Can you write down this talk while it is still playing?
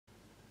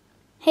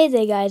Hey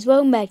there guys,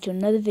 welcome back to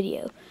another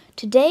video.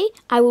 Today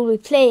I will be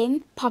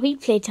playing Poppy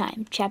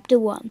Playtime Chapter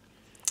 1.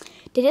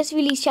 They just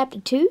released Chapter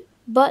 2,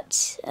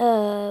 but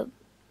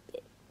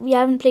we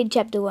haven't played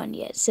Chapter 1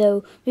 yet,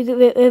 so we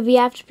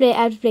have to play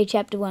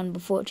Chapter 1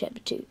 before Chapter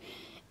 2.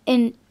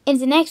 In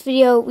the next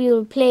video we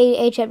will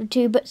play Chapter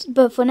 2, but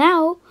for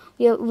now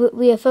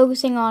we are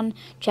focusing on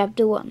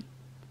Chapter 1.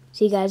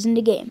 See you guys in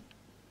the game.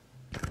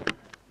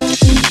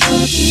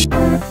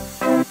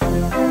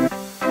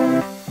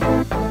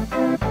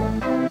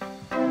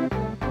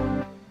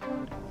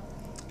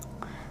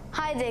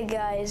 Hi there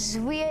guys,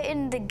 we are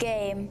in the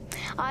game.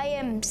 I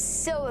am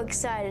so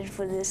excited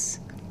for this.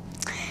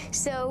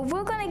 So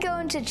we're gonna go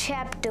into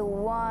Chapter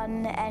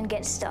 1 and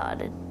get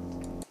started.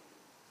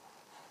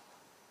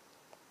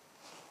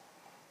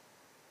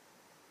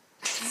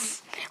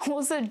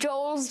 Also,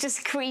 Joel's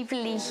just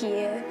creepily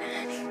here.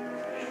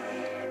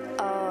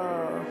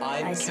 Oh,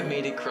 I'm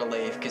comedic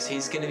relief because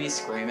he's gonna be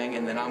screaming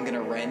and then I'm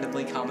gonna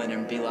randomly come in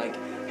and be like,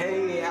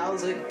 hey,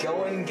 how's it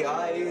going,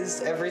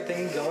 guys?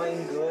 Everything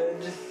going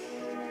good?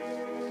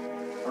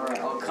 Alright,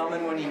 I'll come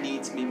in when he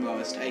needs me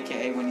most,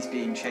 aka when he's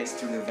being chased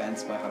through the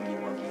vents by Huggy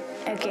Wuggy.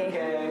 Okay.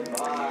 Okay,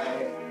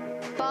 bye.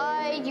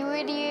 Bye, you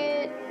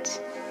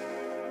idiot.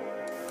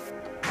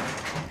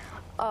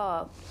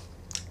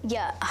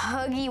 Yeah,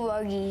 Huggy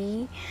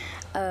Wuggy.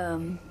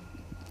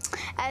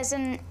 As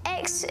an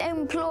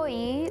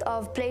ex-employee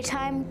of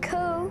Playtime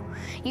Co.,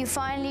 you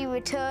finally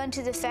returned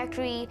to the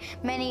factory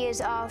many years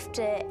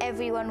after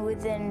everyone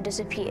within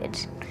disappeared.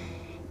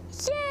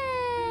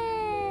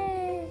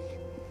 Yay!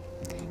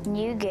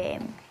 New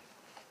game.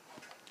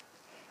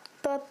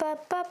 Oh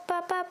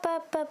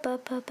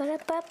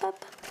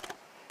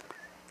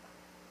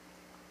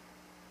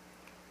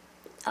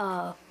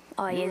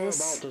yeah, this.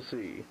 You're about to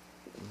see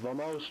the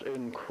most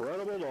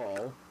incredible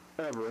doll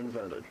ever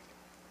invented.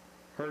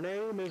 Her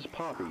name is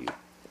Poppy,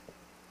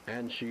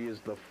 and she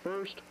is the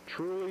first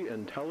truly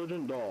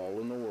intelligent doll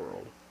in the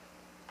world.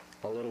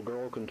 A little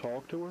girl can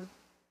talk to her.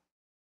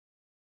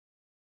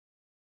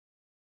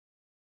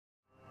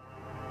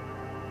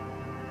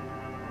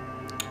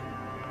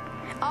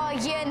 Oh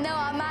yeah, no,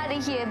 I'm out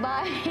of here.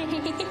 Bye.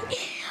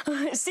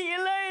 See you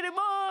later,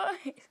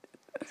 boy.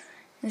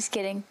 Just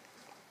kidding.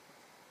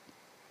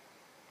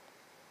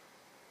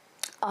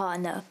 Oh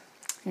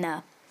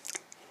no.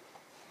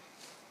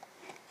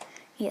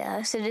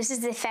 Yeah, so this is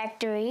the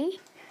factory.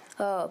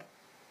 Oh.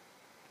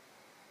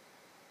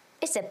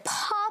 It's a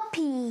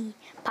Poppy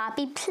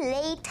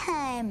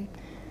Playtime.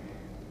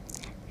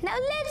 Now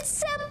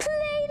let's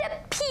play the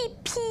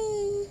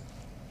pee-pee.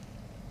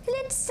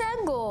 Let's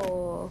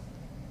go.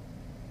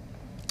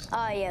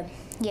 Oh yeah,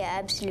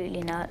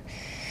 absolutely not.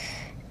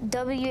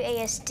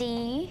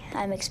 WASD,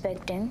 I'm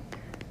expecting.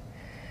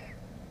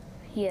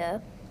 Yeah.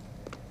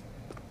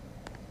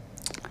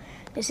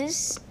 This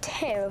is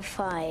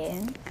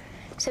terrifying.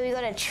 So we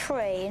got a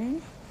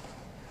train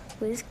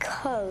with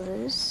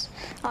colors.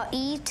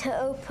 E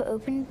to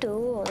open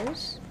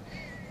doors.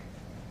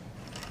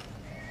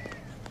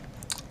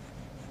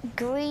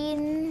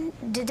 Green.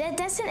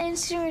 That's an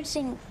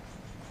interesting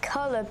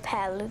color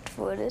palette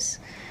for this.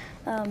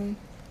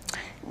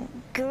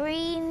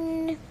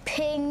 Green,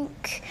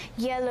 pink,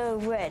 yellow,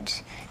 red.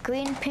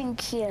 Green,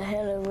 pink,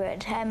 yellow,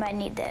 red. I might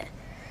need that.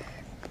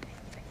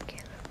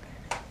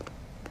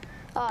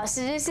 Oh,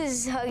 so this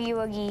is Huggy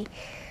Wuggy.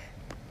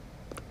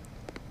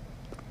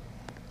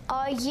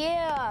 Oh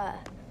yeah,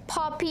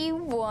 Poppy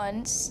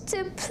wants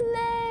to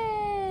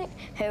play.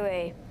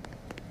 Hooray.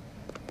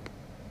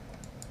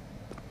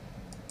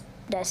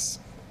 That's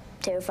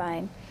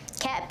terrifying.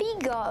 Cappy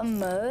got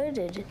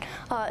murdered.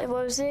 What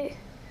was it?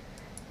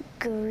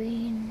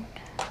 Green.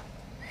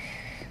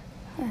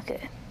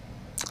 Okay.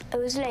 It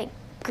was like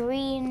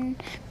green,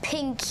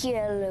 pink,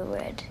 yellow,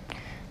 red.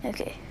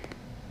 Okay.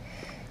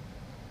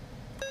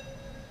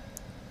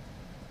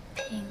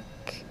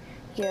 Pink,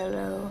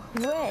 yellow,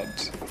 red.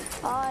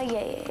 Oh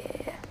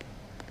yeah.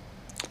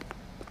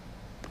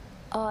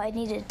 Oh, I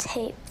need a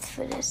tape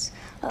for this.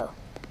 Oh.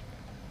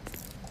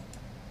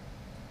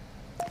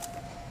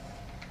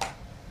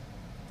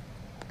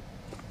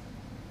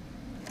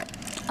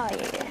 Oh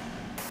yeah.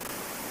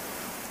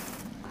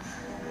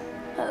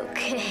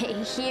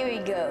 Okay, here we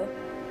go.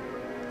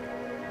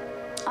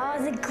 Oh,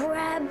 the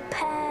grab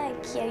pack.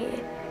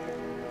 Yeah.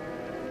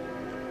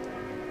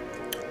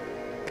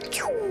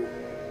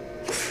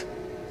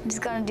 I'm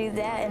just gonna do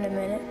that in a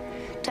minute.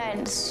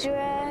 Tighten the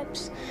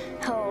straps.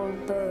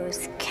 Hold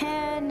both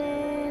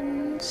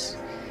cannons.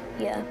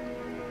 Yeah.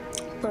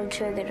 Pull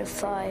trigger to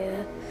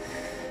fire.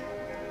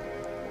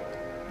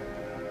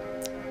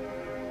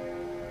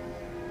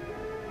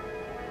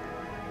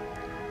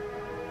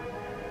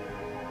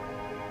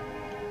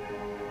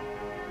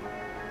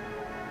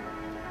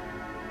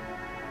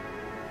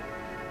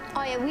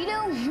 Oh yeah, we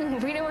don't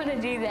want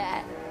to do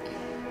that.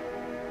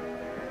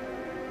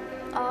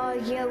 Oh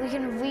yeah, we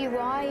can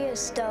rewire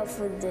stuff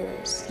with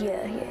this.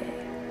 Yeah.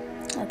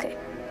 Okay.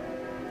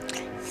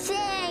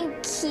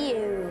 Thank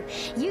you.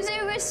 Use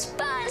it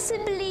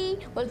responsibly.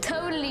 We'll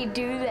totally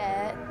do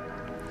that.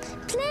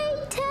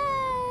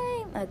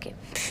 Playtime. Okay.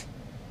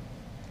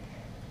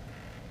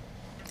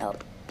 Oh,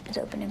 it's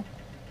opening.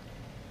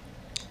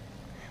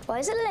 Why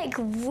is it like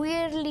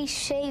weirdly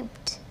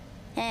shaped?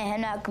 I'm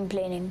not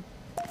complaining.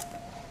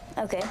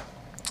 Okay.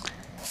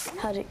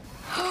 How do...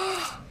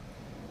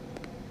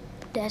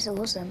 That's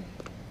awesome.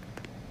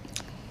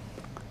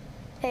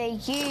 Hey,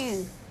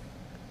 you.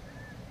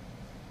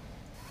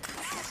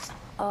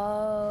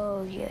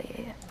 Oh,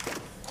 yeah.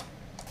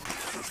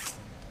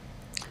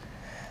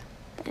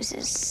 This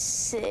is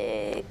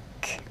sick.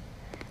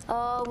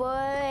 Oh,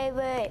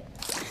 wait.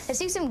 Let's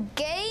do some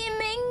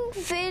gaming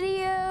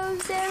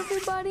videos,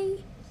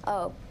 everybody.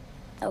 Oh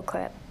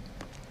crap.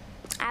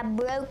 I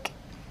broke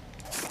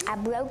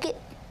it.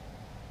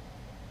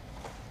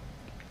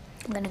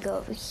 I'm gonna go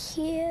over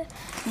here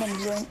and then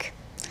drink.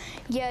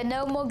 Yeah,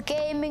 no more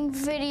gaming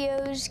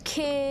videos,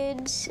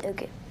 kids.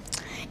 Okay.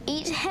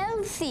 Eat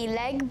healthy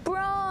like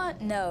Braun.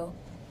 No.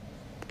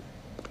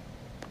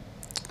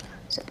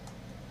 So,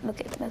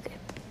 okay.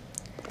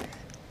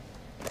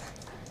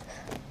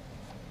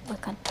 I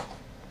can't.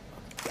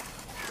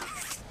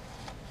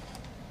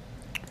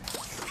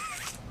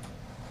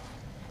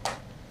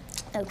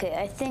 Okay,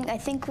 I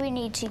think we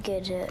need to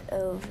get it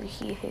over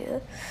here.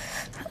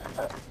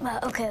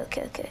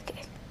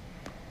 Okay.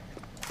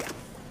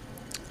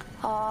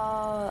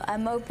 Oh,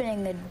 I'm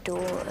opening a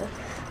door.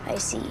 I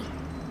see.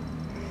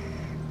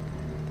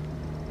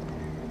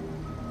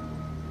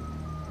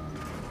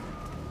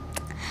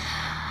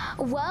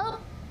 Well,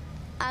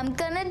 I'm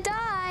gonna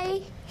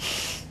die.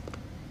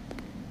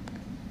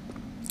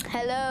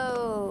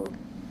 Hello.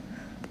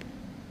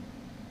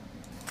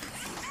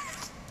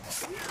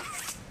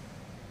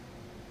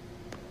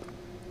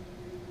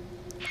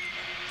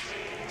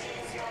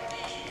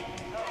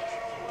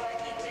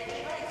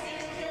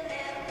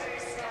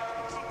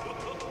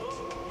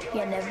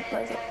 Yeah, never.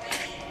 Okay.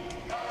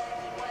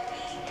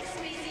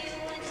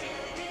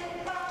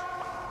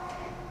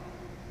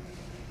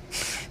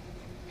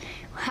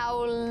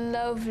 How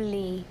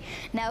lovely.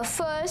 Now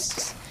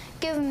first,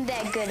 give him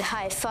that good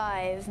high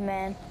five,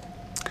 man.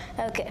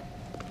 Okay.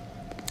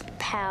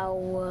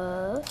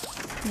 Power.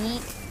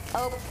 Yeet.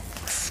 Oh.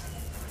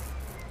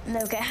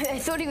 Okay, I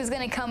thought he was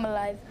gonna come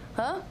alive.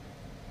 Huh?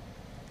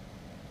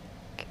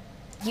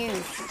 You.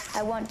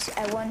 I want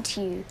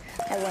you.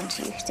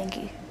 Thank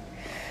you.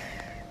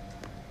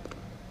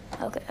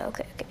 Okay.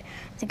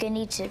 I think I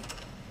need to...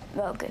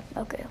 Okay.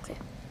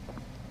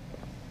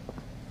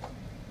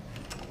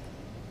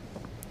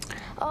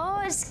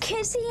 Oh, it's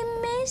Kissy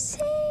and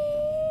Missy.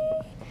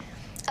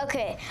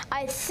 Okay,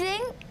 I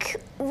think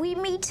we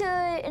meet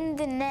her in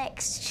the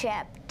next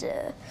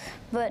chapter,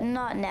 but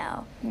not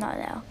now.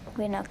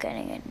 We're not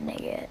getting it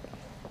yet.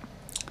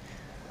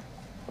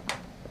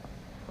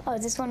 Oh,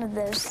 is this one of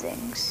those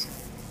things?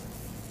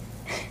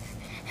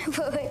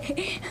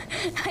 Wait,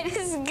 I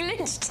just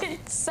glitched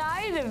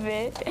inside of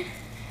it.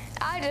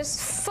 I just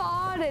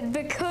farted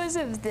because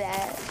of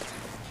that.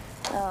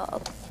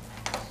 Oh.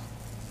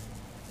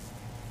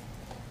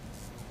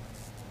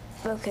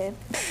 Okay.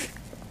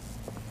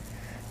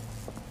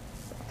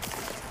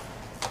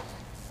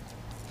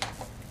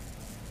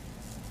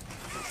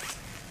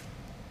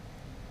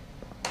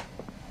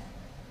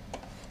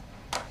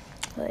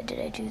 Wait, did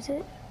I do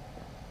that?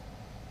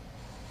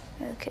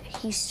 Okay,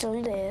 he's still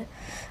there.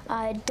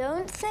 I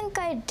don't think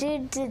I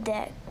did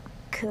that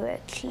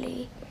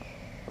correctly.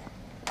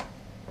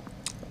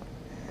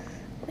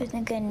 I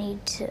think I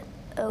need to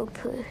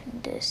open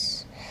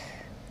this.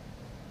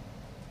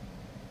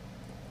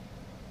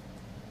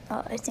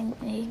 Oh, I think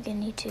I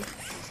need to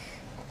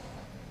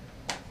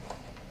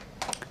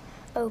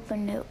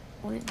open it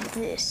with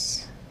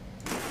this.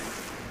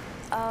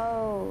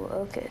 Oh,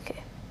 okay.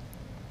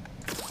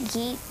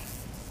 Yeet.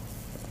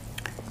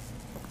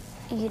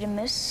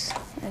 Eudemus.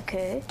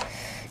 Okay.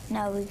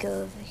 Now we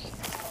go over here.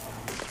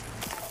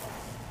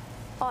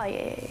 Oh,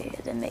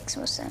 yeah. That makes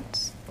more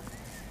sense.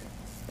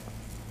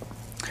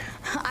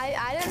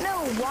 I don't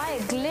know why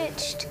it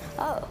glitched.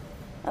 Oh,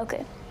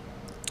 okay.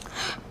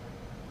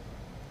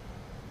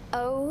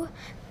 Oh,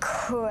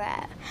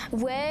 crap.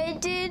 Where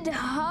did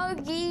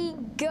Huggy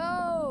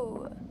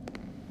go?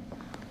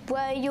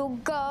 Where you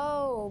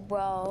go,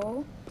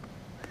 bro?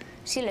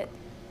 See, look.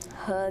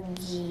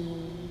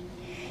 Huggy.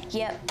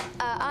 Yep,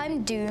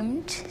 I'm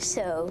doomed,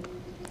 so,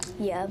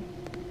 yeah.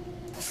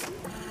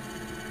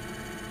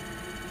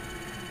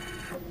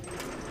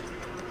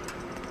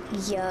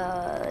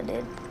 Yeah,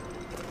 dude.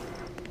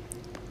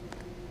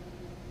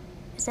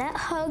 Is that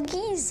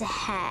Huggy's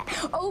hat?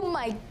 Oh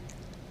my...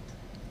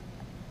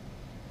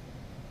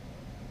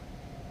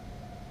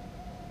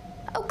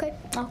 Okay.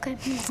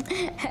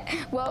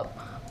 Well,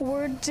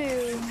 we're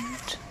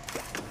doomed.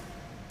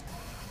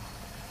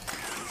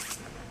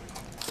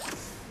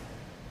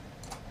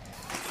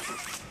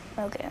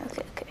 Okay.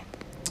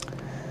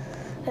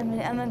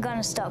 I'm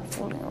gonna stop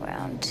fooling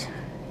around.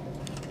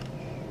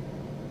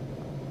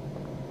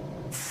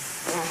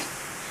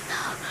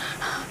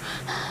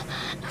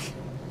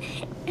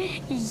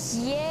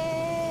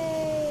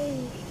 Yay!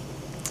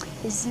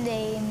 His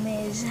name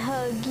is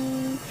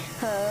Huggy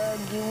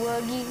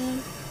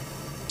Wuggy.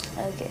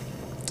 Okay.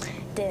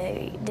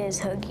 There's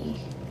Huggy.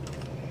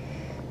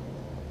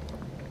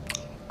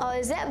 Oh,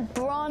 is that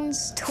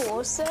Bronze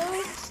Torso?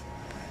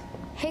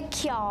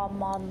 Heck yeah,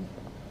 man.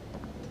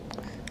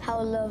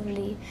 How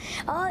lovely.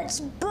 Oh, it's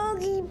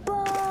Boogie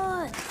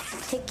Bot.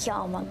 Heck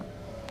yeah, man.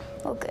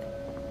 Okay.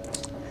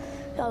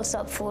 I'll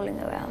stop fooling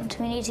around.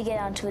 We need to get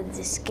onto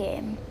this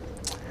game.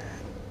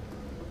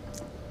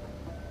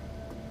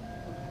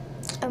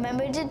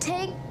 Remember to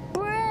take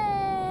breaks.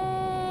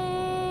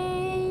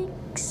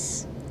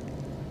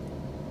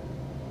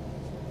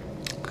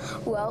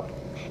 Well,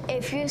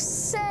 if you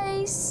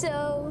say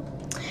so.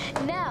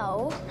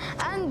 Now,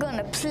 I'm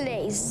gonna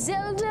play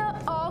Zelda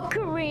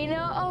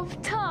Ocarina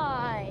of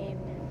Time.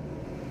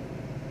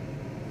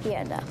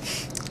 Yeah, no.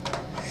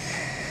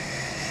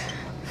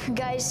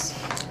 Guys,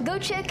 go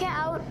check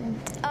out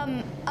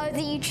other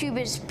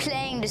YouTubers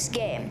playing this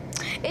game.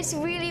 It's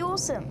really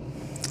awesome.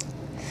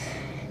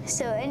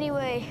 So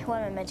anyway,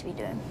 what am I meant to be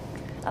doing?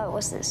 Oh,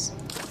 what's this?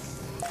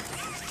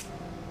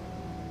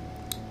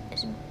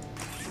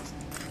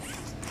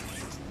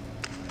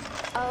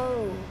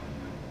 Oh.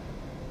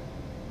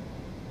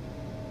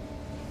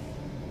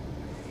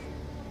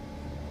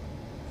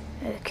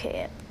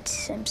 Okay,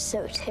 I'm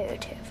so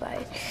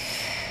terrified.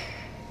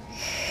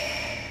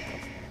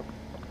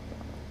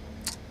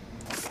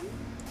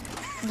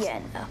 Yeah,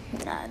 no.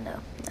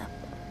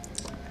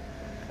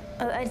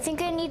 I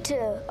think I need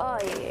to, oh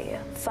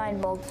yeah, find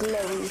more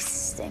glowy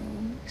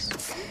things.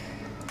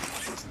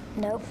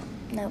 Nope.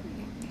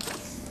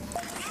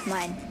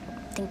 Mine,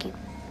 thank you.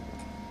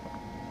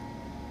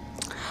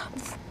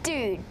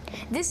 Dude,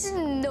 this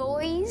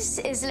noise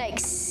is like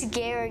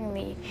scaring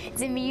me.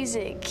 The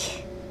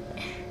music.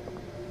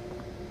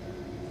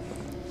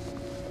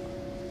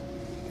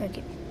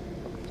 Okay.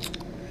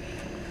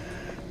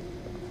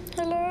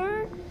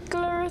 Hello,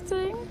 glow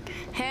thing.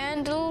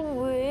 Handle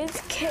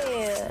with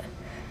care.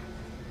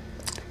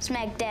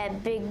 Smack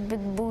that big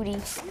booty.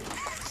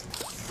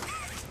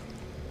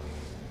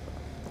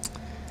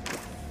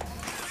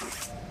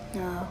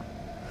 No.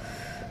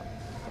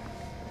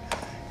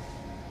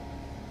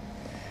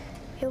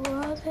 Yo, where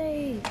are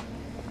they?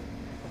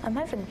 I'm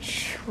having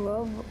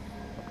trouble.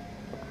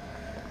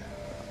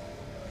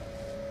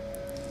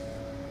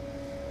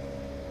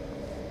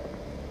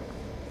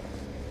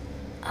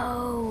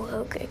 Oh,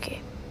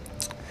 okay.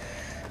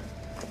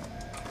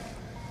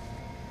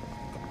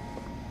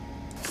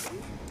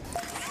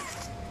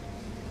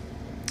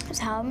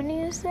 So how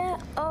many is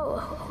that?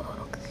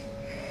 Oh, okay.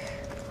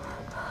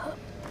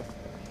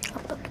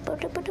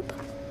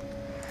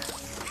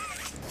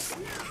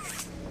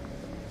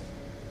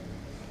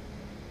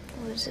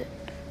 What is it?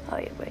 Oh,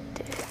 you're right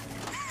there.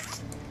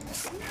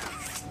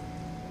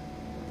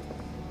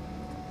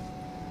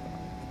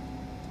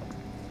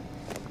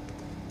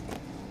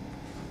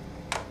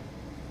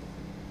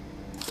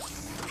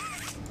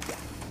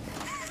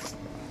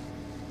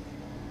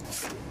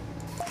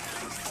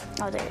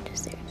 Oh, there it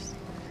is.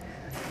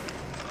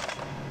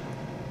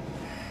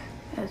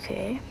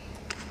 Okay.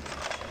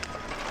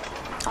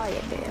 Oh,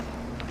 yeah.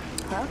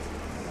 Huh?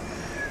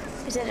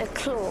 Is that a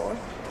claw?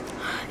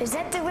 Is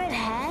that the red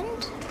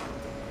hand?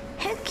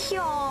 Heck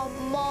yeah,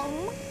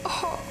 Mom.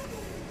 Oh.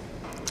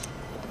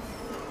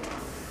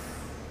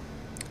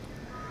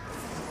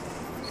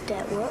 Did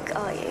that work?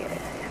 Oh, yeah.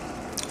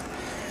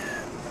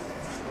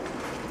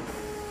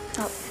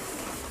 Oh.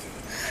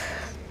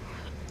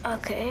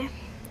 Okay.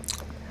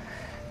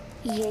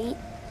 Yeet.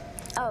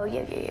 Oh,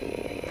 yeah.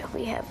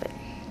 We have it.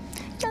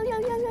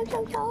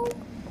 Yo.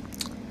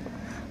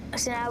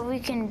 So now we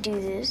can do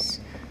this.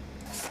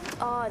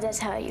 Oh, that's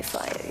how you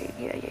fire.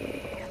 Yeah.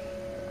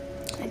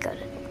 I got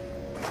it.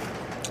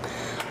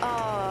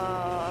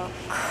 Oh,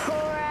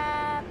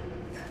 crap.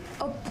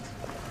 Oh.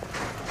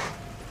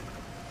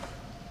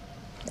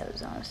 That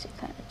was honestly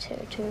kind of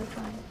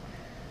terrifying.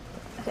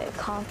 Okay, I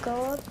can't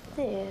go up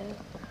there.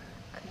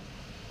 Okay.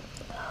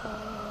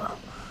 Oh,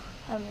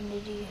 I'm an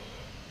idiot.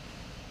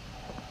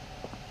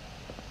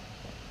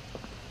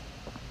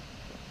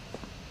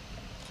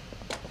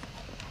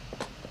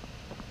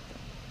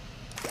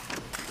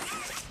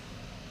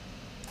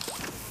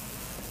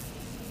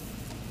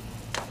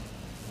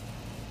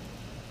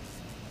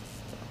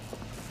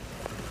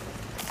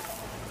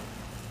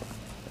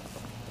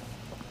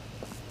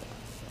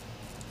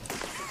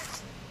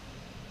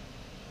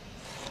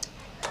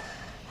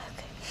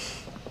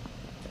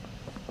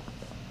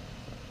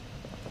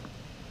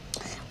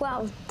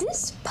 Wow,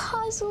 this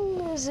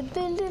puzzle is a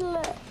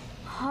little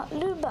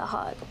bit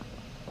hard.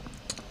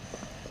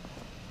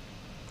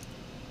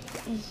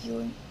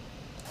 Yoink.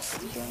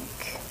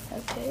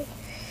 Okay.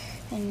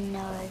 And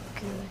now I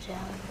go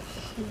down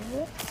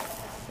here.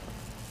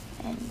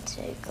 And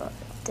I got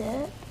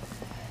that.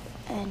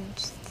 And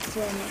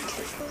then it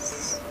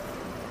is...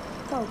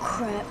 Oh,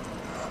 crap.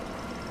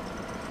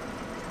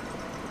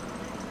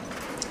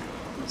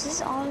 This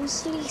is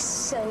honestly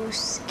so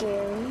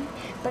scary,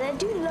 but I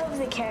do love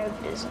the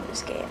characters in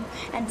this game,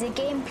 and the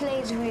gameplay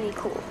is really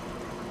cool.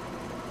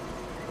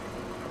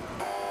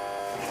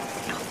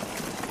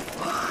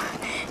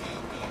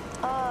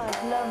 Oh,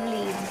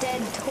 lovely.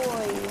 Dead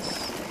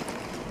toys.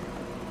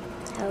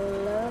 How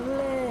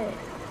lovely.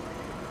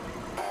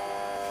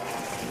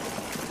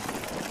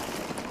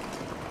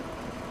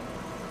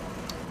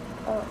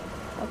 Oh,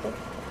 okay.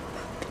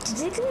 Did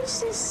it glitch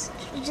this?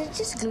 Did it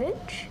just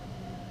glitch?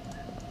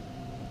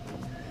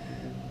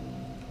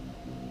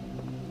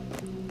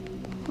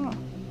 Huh.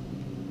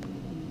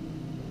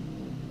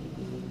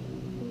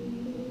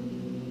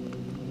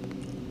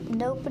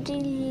 Nobody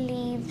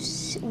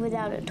leaves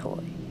without a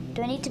toy.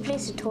 Do I need to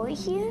place a toy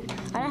here?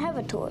 I don't have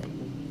a toy.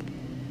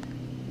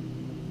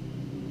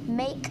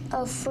 Make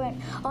a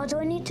friend. Oh, do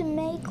I need to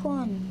make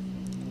one?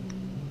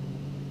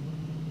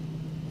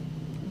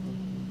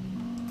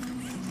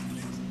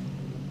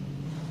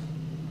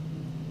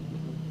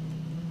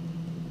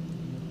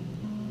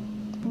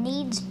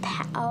 Needs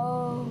power.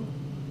 Oh,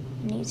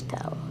 needs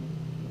power.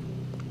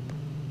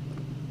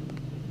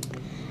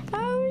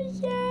 Oh,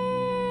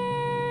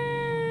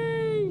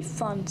 yay!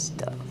 Fun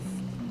stuff.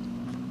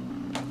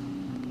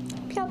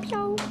 Pew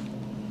pew.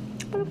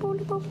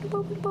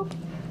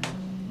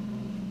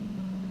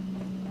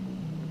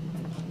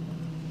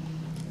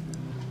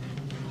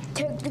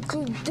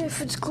 Technical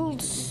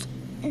difficulties.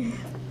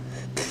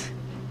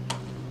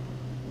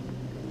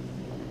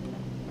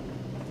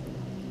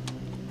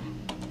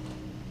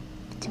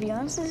 To be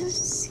honest,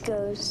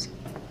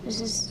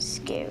 this is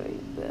scary,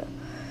 bro.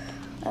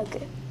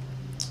 Okay.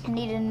 I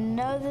need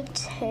another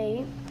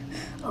tape.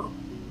 Oh,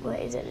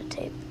 wait, is that a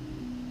tape?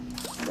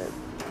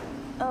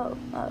 Oh,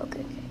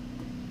 okay.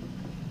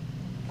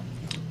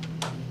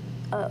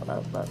 Oh,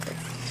 okay.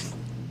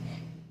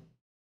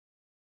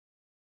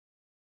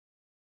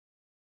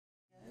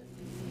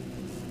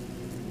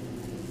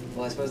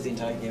 Well, I suppose the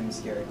entire game is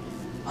scary.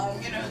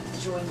 I'm gonna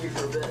join you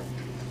for a bit.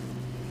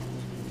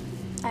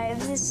 I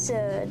have this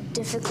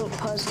difficult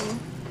puzzle.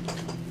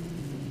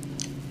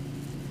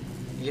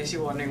 I guess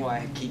you're wondering why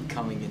I keep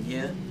coming in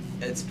here.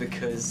 It's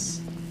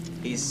because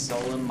he's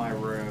stolen my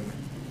room.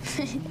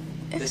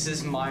 This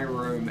is my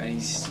room and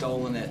he's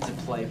stolen it to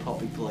play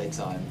Poppy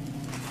Playtime.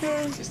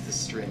 Because the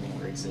streaming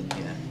rig's in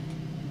here.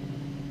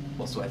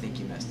 Also, I think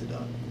you messed it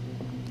up.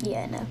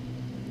 Yeah, no.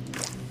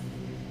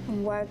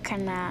 I'm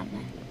working on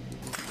it.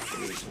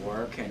 He's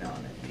working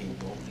on it,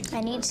 people.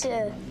 I need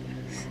to...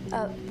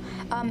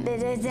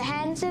 the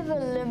hands have a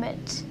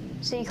limit,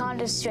 so you can't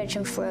just stretch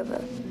them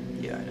forever.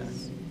 Yeah, I know.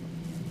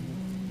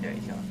 Yeah,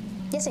 you can't.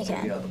 Yes, I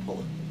can. You have to pull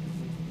it.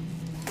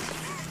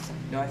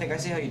 No, I think I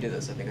see how you do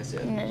this. I think I see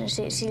it. No,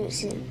 see.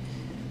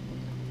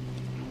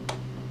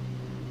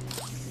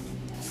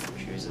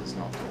 Chooses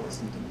not to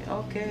listen to me.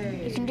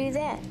 Okay. You can do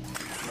that.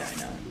 Yeah, I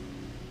know.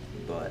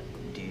 But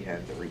do you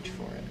have the reach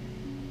for it?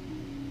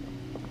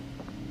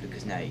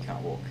 Because now you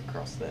can't walk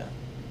across there.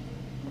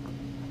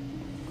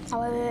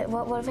 However,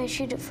 what if I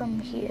shoot it from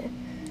here?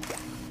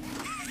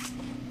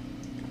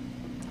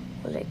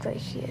 Or like right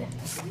here?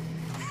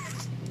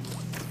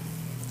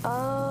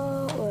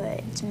 Oh,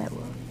 wait, it's might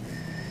work.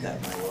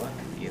 That might work.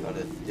 You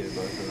gotta do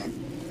both of them.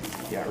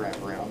 Yeah,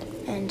 wrap around.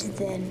 And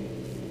then...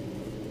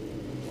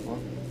 What?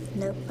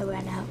 Nope, I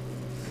ran out.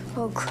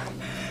 Oh, crap.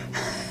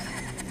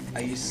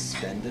 Are you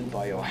suspended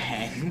by your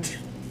hand?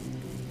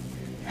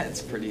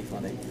 That's pretty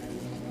funny.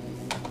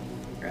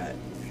 Right.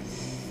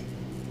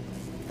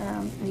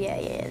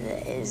 Yeah,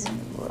 that is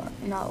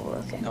not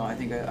working. No, I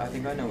think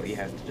I know what you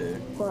have to do.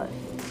 What?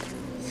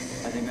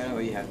 I think I know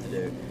what you have to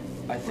do.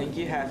 I think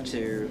you have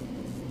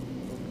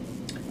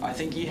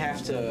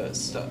to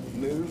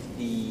move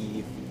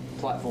the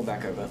platform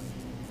back over.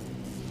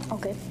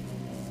 Okay.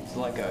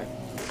 So let go.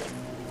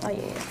 Oh,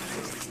 yeah.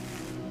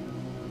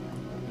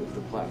 Move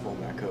the platform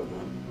back over.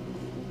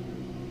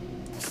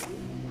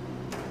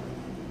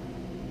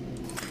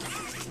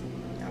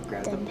 Now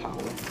grab the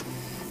power.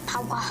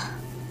 Power.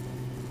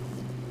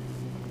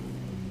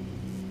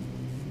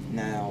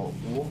 Now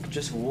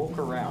just walk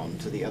around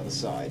to the other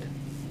side.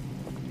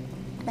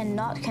 And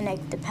not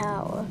connect the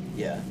power.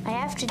 Yeah. I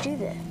have to do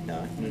that.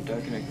 No,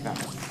 don't connect the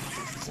power.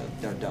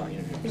 No, don't. You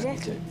don't need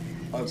Exactly. to.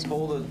 Oh,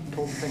 pull the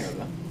thing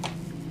over.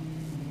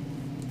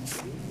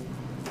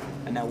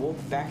 And now walk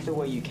back the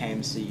way you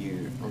came so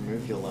you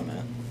remove your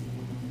limit.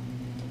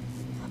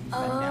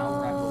 And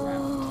now wrap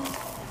around.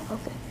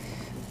 Okay.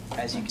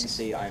 As you can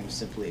see, I'm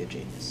simply a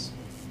genius.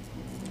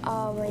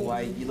 Oh, right.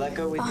 Why you let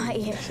go with Oh,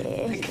 me?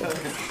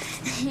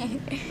 yeah.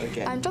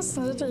 Okay. I'm just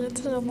a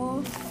little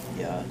more.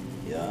 Yeah.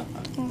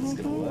 It's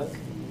gonna work.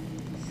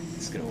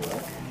 It's gonna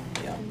work.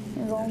 Yeah.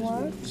 It won't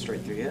work?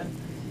 Straight through here.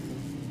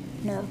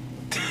 No.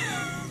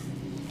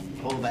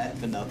 All that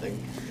for nothing.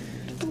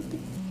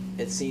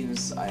 It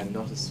seems I am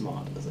not as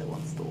smart as I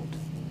once thought.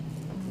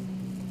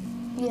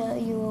 Yeah,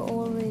 you were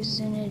always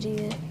an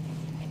idiot.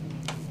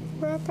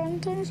 Okay.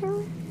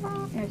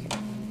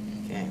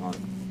 Okay, hang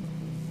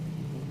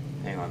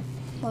on.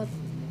 What?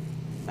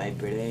 My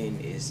brain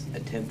is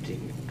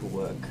attempting to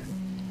work.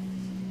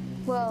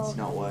 Well. It's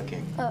not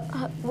working.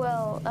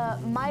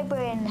 My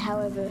brain,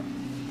 however.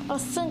 I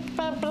think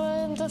my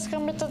brain just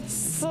committed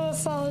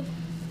suicide.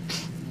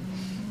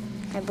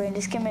 My brain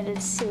just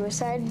committed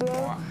suicide,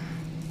 bro.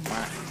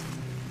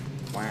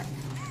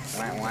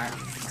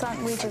 Can't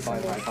reach it from High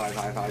there. five,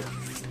 high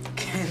five.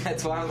 Okay,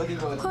 that's why I'm looking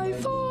for the High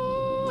five!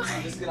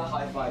 I'm just gonna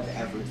high five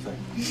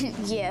everything.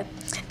 Yeah.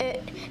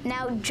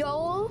 Now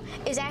Joel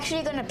is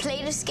actually gonna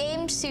play this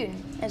game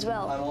soon as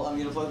well. I'm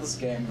gonna play this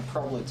game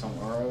probably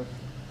tomorrow.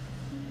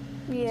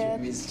 Yeah.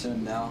 Jimmy's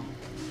turn now.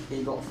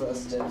 He got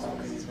first dibs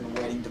because he's been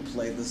waiting to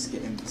play this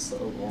game for so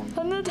long.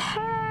 I need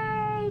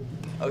help.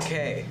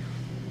 Okay.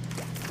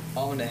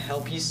 I'm gonna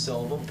help you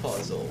solve a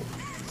puzzle.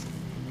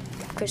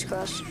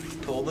 Crisscross.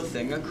 Pull the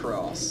thing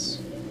across.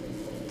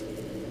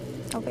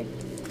 Okay.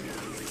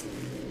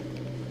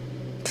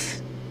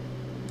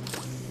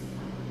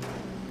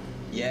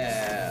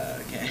 Yeah,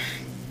 okay.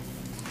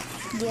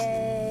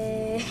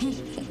 Yay.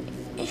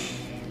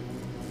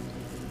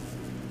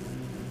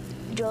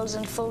 Joel's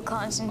in full I'm in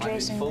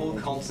concentration. full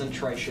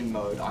concentration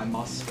mode. I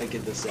must figure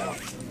this out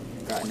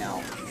right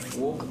now.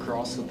 Walk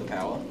across with the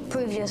power.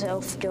 Prove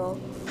yourself, Joel.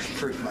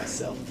 Prove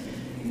myself.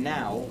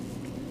 Now,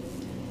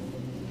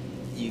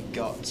 you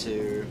got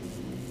to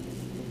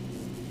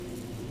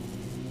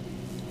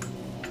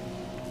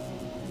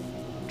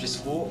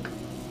just walk.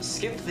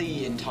 Skip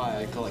the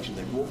entire collection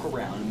thing. Walk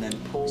around and then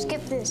pull.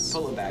 Skip this.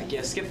 Pull it back.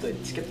 Yeah, skip the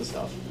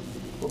stuff.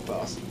 Walk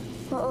past.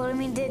 Well, I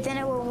mean, then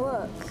it will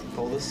work.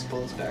 Pull this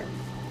back.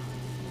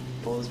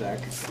 Pull this back.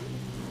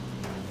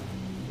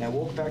 Now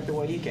walk back the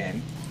way you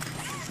came.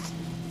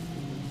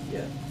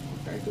 Yeah,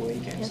 walk back the way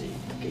you came. Yep. So you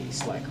get your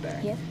slack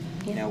back. Yep.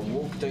 Yep. Now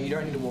walk. You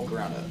don't need to walk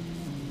around it.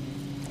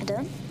 I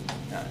done?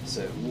 No.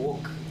 So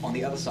walk on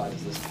the other side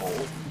of this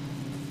pole.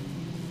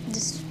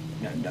 Just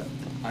No,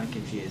 I'm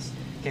confused.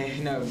 Okay,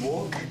 no,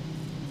 walk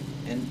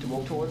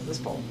towards this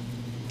pole.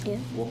 yeah.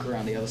 Walk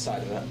around the other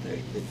side of it,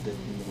 the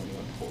one you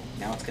went before.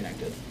 Now it's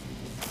connected.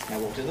 Now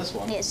walk to this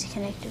one. Yeah, it's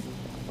connected.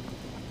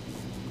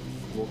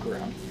 Walk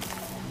around.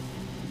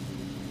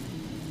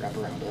 Wrap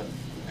around it.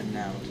 And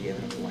now, do you have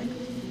enough length?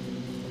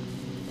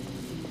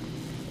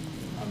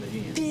 I'm a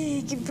genius.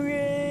 Big I'm a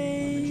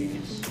brain.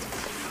 genius.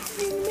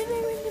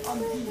 I'm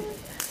the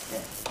genius.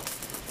 Yeah.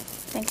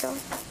 Think so?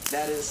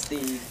 That is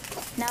the...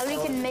 Now we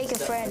can make a that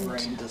the friend.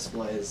 brain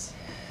displays.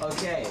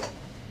 Okay.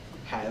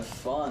 Have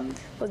fun.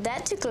 Well,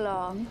 that took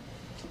long.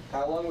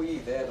 How long were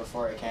you there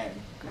before I came?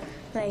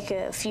 Like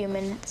a few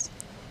minutes.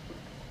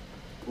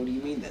 What do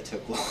you mean that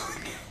took long?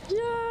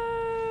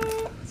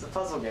 Yeah. It's a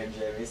puzzle game,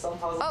 Jamie. Some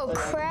puzzles Oh take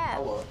an crap!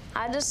 hour.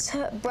 I just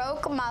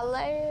broke my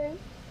leg.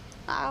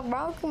 I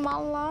broke my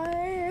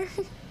leg.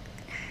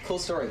 Cool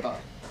story,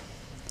 but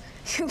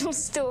Cool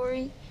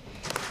story.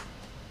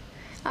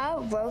 I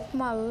broke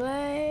my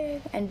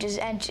leg, and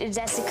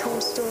that's a cool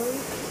story.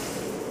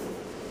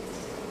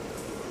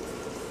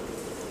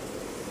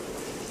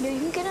 Yo, you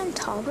can get on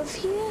top of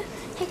here?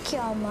 Heck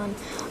yeah, man.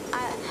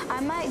 I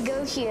might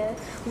go here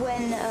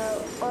when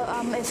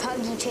if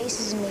Huggy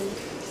chases me.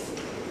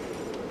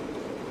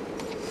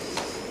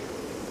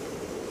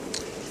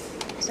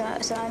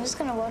 So I'm just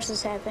gonna watch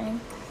this happening.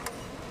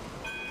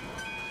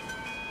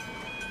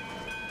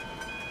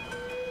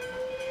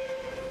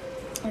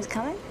 Is it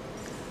coming?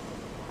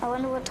 I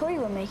wonder what toy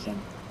we're making.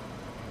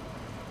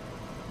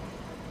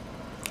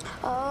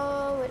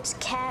 Oh, it's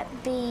Cat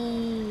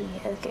B.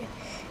 Okay.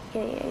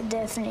 Yeah,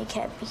 definitely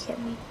Cat B, Cat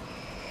B.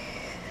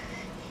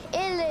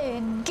 Hello,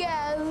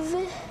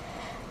 Gov.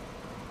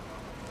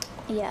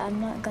 Yeah,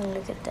 I'm not gonna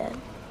look at that.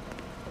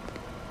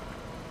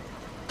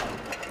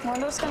 I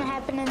wonder what's gonna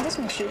happen in this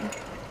machine.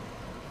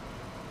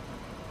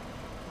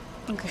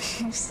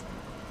 Okay.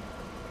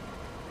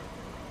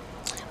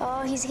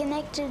 Oh, he's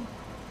connected.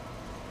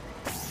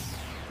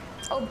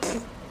 Oh,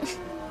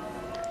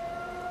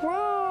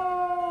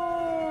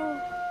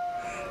 whoa!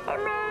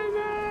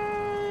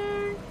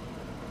 Amazing!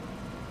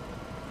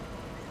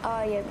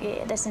 Oh,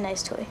 yeah, that's a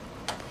nice toy.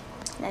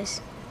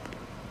 Nice.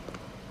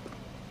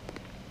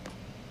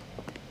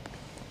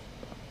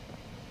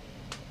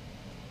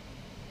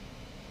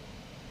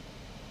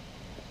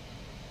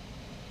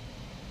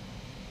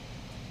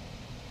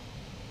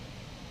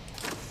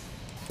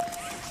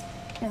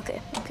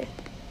 Okay, okay.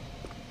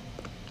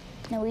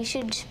 Now we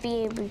should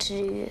be able to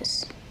do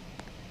this.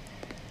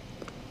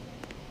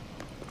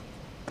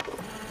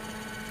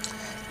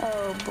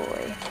 Oh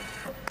boy.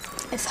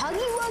 If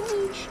Huggy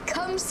Wuggy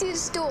comes to the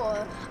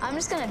store, I'm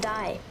just gonna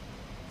die.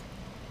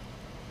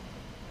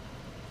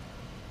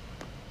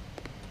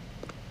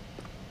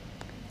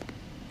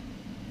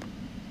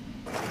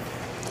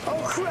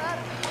 Oh crap!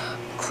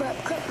 Crap,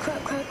 crap,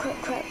 crap, crap,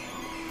 crap, crap.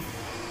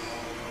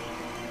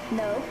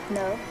 No,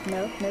 no,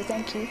 no, no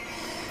thank you.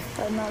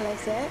 Not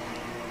like that.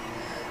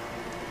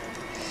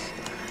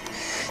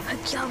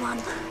 Come on.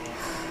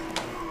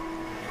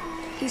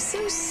 He's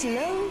so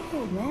slow,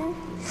 man.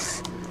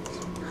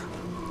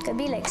 Could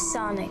be like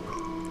Sonic.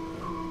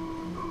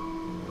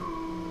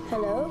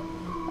 Hello?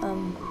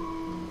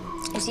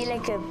 Is he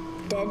like a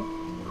dead?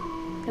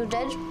 You're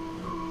dead?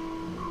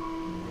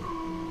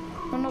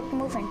 You're not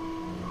moving.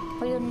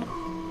 Or you're not...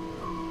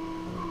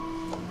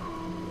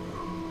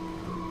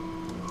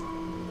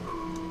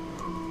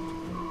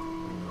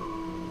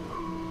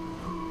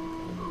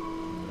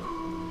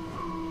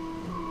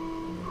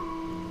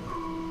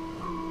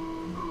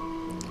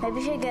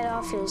 Maybe if you get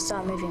off, he'll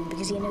start moving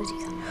because he knows he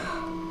can't.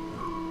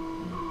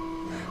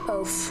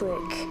 Oh,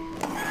 frick.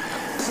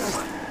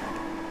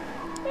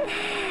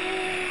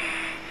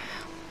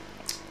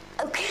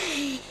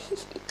 Okay.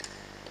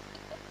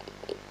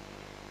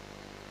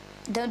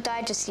 Don't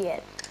die just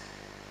yet.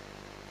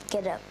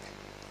 Get up.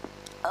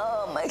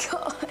 Oh my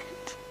god.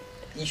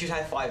 You should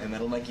high five him,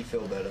 it'll make you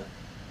feel better.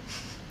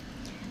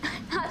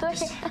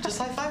 Just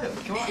high five him,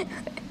 come on.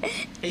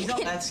 He's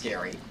not that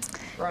scary.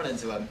 Run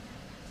into him.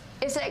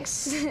 It's like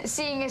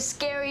seeing a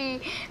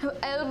scary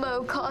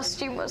Elmo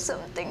costume or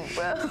something,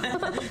 bro.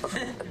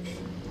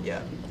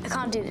 Yeah. I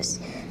can't do this.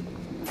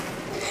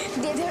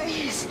 Yeah, there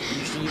he is.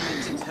 You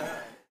need to turn.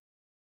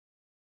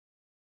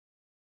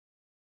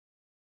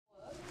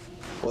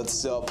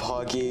 What's up,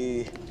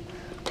 Huggy?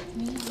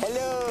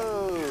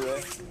 Hello!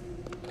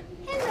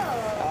 Hello.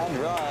 And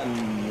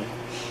run.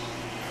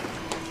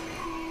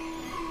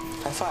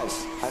 High five.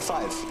 High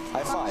five.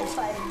 High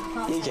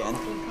five. You can.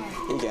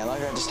 You can.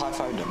 Like I just high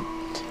fived him.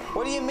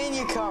 What do you mean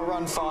you can't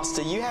run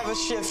faster? You have a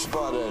shift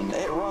button.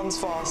 It runs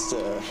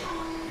faster.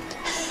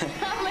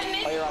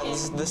 Oh, you're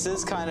right. This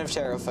is kind of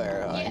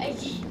terrifying. Yeah,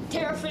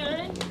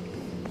 terrifying.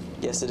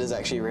 Yes, it is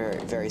actually very,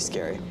 very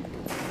scary.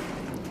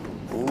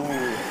 Ooh,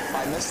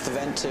 I missed the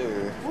vent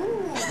too.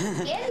 Ooh,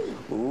 scary.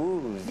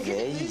 Ooh,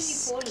 very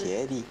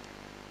scary.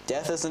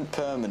 Death isn't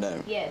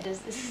permanent. Yeah, it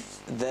does.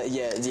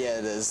 Yeah, it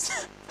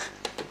is.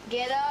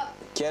 Get up.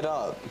 Get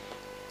up.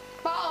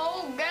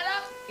 Oh, get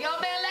up. You'll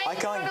be late. I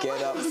can't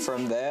get up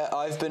from there.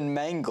 I've been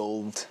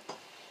mangled.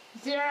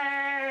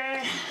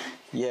 Yeah.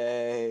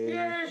 Yay.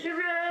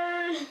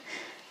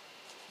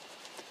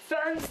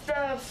 Fun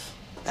stuff.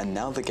 And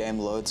now the game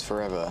loads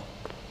forever.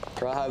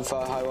 High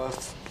five, high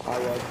five, high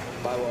five,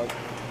 bye five.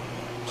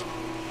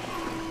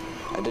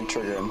 I did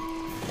trigger him.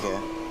 Okay.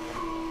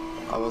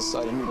 I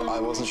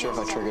wasn't sure if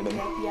I triggered him.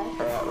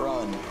 Alright,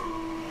 run.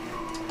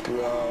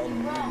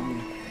 Run.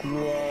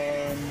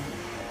 Run.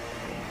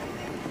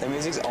 The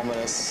music's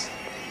ominous.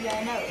 Yeah,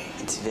 I know.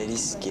 It's very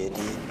scary.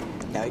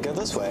 Now you go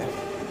this way.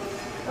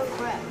 Oh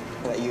crap.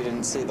 That you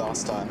didn't see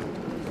last time.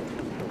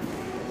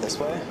 This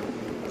way?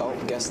 Oh,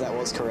 guess that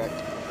was correct.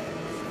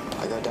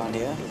 I go down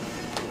here.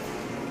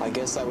 I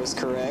guess that was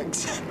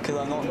correct, because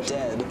I'm not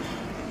dead.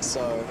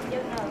 So,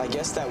 I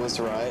guess that was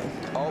right.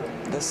 Oh,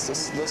 this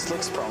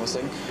looks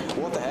promising.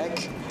 What the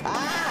heck?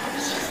 Ah!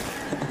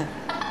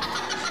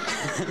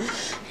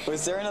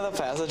 Was there another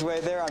passageway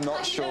there? I'm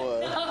not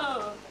sure.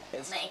 Oh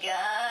my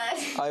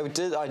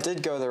god. I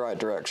did go the right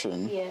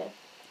direction. Yeah.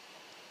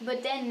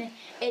 But then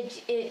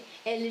it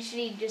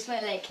literally just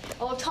went like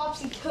all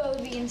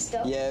topsy-turvy and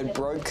stuff. Yeah, it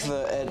broke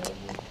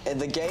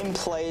the game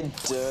played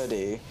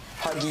dirty.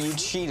 Huggy, you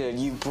cheated.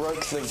 You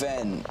broke the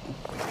vent.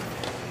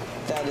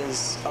 That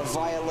is a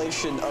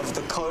violation of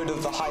the code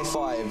of the high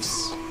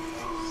fives.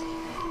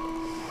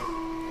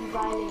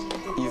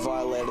 You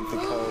violated the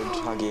code,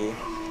 Huggy.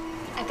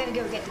 I gotta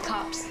go get the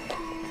cops.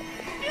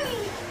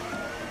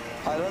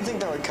 I don't think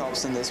there are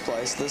cops in this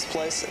place. This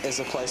place is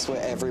a place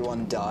where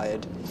everyone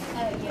died.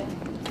 Oh yeah.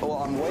 Well,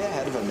 I'm way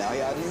ahead of him now.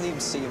 Yeah, I didn't even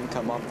see him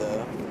come up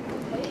there.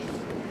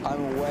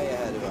 I'm way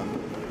ahead of him.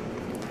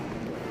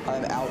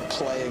 I'm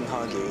outplaying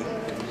Huggy.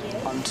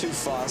 I'm too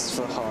fast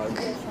for Hug.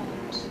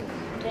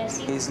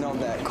 He's not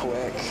that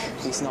quick.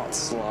 He's not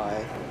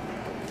sly.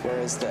 Where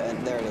is the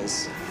end? There it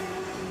is.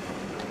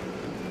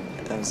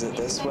 Is it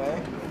this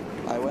way?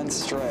 I went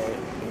straight,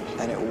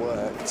 and it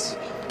worked.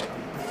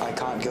 I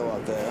can't go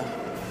up there.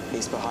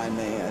 He's behind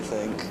me, I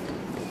think.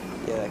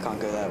 Yeah, I can't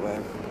go that way.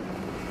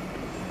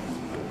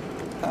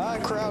 Ah,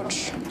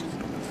 crouch!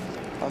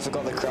 I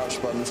forgot the crouch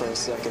button for a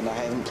second. I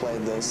haven't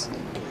played this.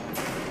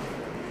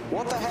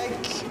 What the heck?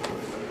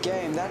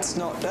 Game, that's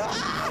not...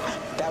 Ah!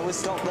 That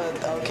was not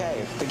the...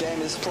 Okay, the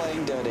game is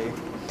playing dirty.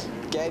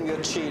 Game,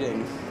 you're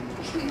cheating.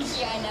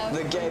 Yeah, I know.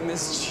 The game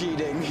is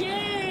cheating.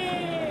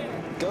 Yeah!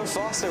 Go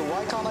faster.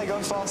 Why can't I go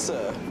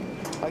faster?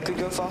 I could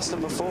go faster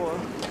before.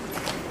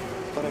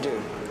 What do I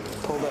do?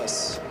 Pull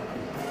this.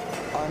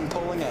 I'm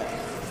pulling it.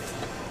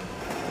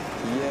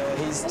 Yeah,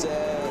 he's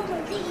dead.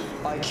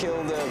 I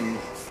killed him.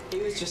 He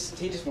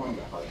just wanted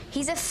a hug.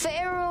 He's a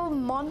feral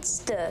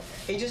monster.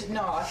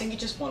 I think he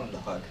just wanted a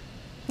hug.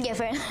 Yeah,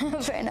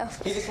 fair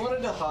enough. He just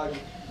wanted a hug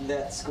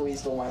that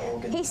squeezed all my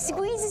organs. He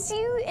squeezes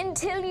you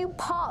until you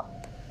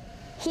pop.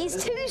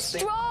 He's too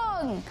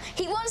strong.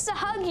 He wants to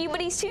hug you, but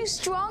he's too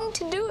strong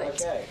to do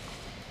it. Okay.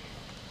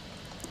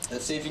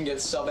 Let's see if you can get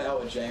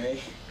sub-hour,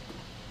 Jamie.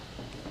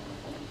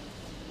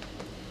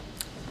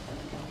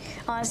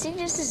 Honestly,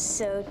 this is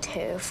so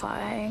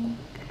terrifying.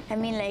 I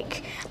mean,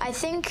 like, I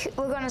think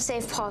we're gonna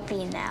save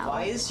Poppy now.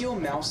 Why is your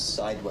mouse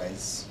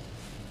sideways?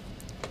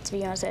 To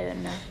be honest, I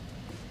don't know.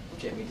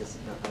 Jamie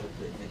doesn't know how to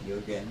play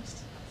video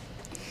games.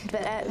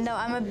 But no,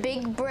 I'm a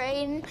big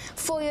brain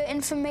for your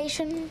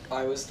information.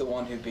 I was the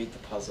one who beat the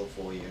puzzle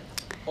for you.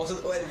 Also,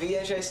 wait,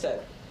 VHS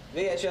tape.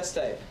 VHS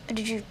tape.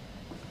 Did you?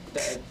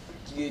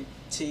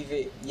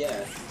 TV.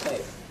 Yeah,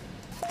 tape.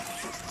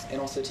 And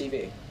also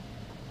TV.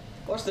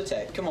 Watch the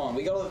tape. Come on,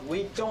 we don't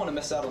want to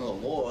miss out on the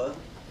lore.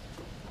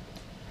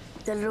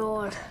 The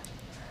Lord.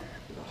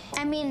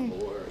 I mean,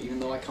 Or even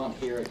though I can't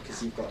hear it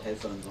because you've got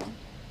headphones on.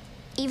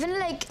 even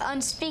like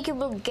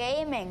Unspeakable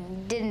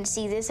Gaming didn't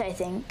see this, I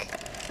think.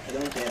 I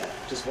don't care.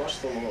 Just watch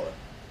the lore.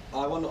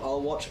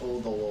 I'll watch all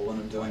the lore when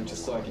I'm doing,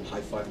 just so I can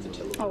high five the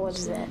television. Oh, what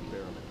is that?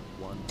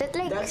 That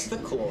like, That's the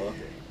claw.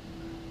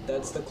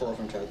 That's the claw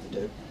from chapter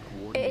 2.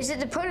 is it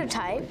the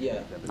prototype?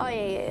 Yeah. Oh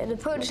yeah, the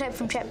prototype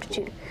from chapter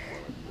 2.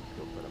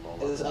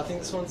 I think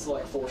this one's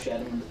like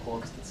foreshadowing the claw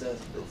because it says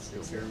it's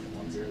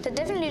 010. That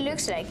definitely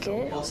looks like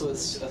it. Also, I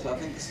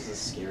think this is a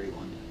scary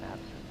one.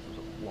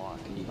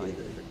 Can you hear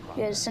the?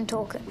 Yeah, there's some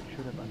talking. Can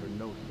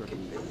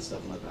you hear the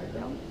stuff in the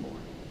background?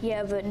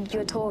 Yeah, but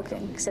you're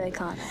talking, so I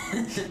can't.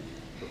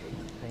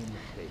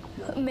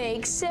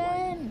 Makes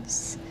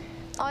sense.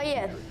 Oh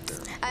yeah,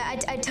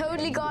 I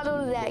totally got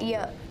all of that.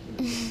 Yeah.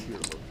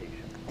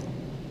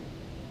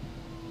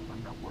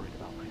 I'm not worried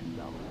about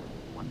myself.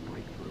 One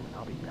breakthrough and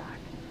I'll be back.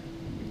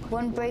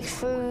 One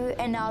breakthrough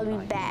and I'll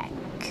be back.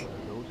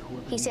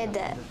 He said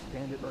that.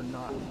 Understand it or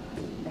not.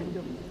 End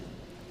of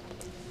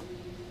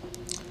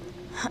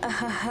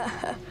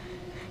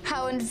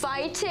How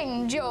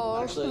inviting, Joel.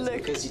 Actually, it's Look.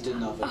 because you did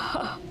nothing.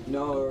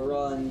 No,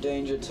 run,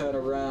 danger, turn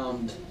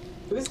around.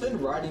 Who's been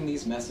writing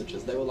these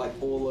messages? They were like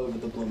all over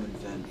the bloomin'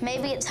 thing.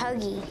 Maybe it's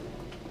Huggy.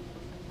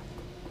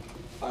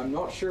 I'm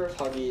not sure if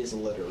Huggy is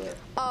illiterate.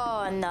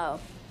 Oh no.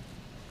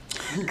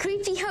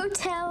 Creepy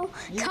hotel.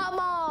 Come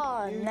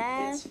on,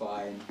 man. It's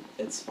fine.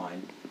 It's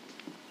fine.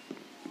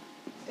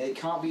 It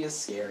can't be as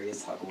scary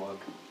as Hugwug.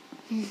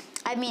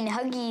 I mean,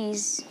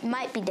 Huggy's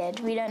might be dead.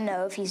 We don't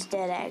know if he's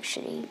dead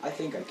actually. I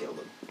think I killed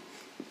him.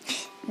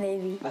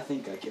 Maybe. I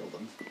think I killed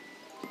him.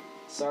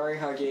 Sorry,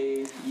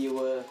 Huggy. You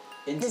were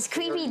This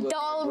creepy interfering with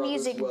doll your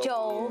brother's music,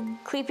 Joel. well-being.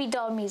 Creepy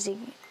doll music.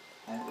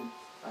 I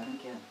don't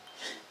care.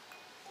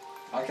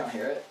 I can't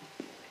hear it.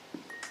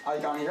 I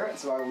can't hear it,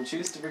 so I will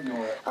choose to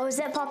ignore it. Oh, is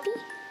that Poppy?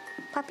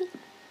 Poppy?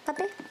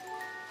 Puppy?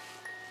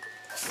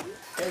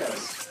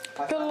 Pillows. I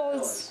found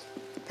Pillows.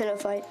 Pillow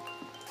fight.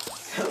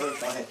 Pillow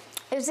fight.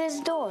 Is this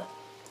a door?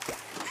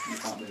 You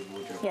can't move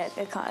wardrobe. Yeah,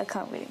 I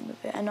can't really move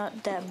it. I'm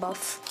not that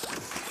buff.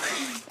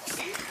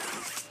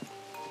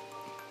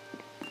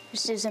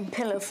 Let's do some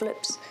pillow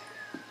flips.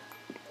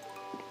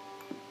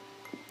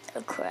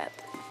 Oh crap.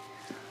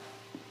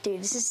 Dude,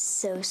 this is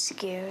so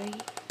scary.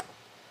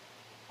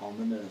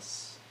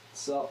 Ominous.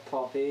 Sup,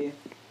 Poppy?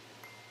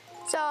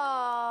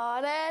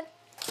 Saw that.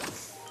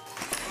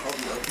 Oh,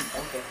 you opened.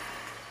 Okay.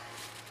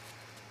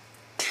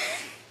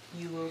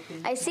 You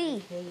opened. I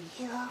see.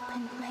 You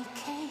opened my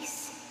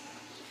case.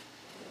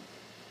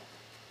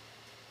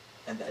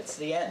 And that's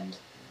the end.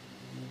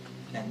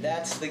 And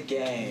that's the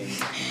game.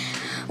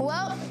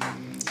 Well,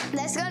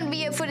 that's gonna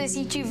be it for this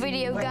YouTube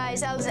video,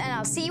 guys. And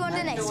I'll see you on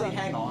the next one.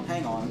 Hang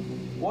on.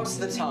 What's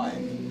the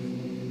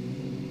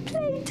time?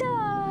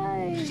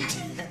 Playtime.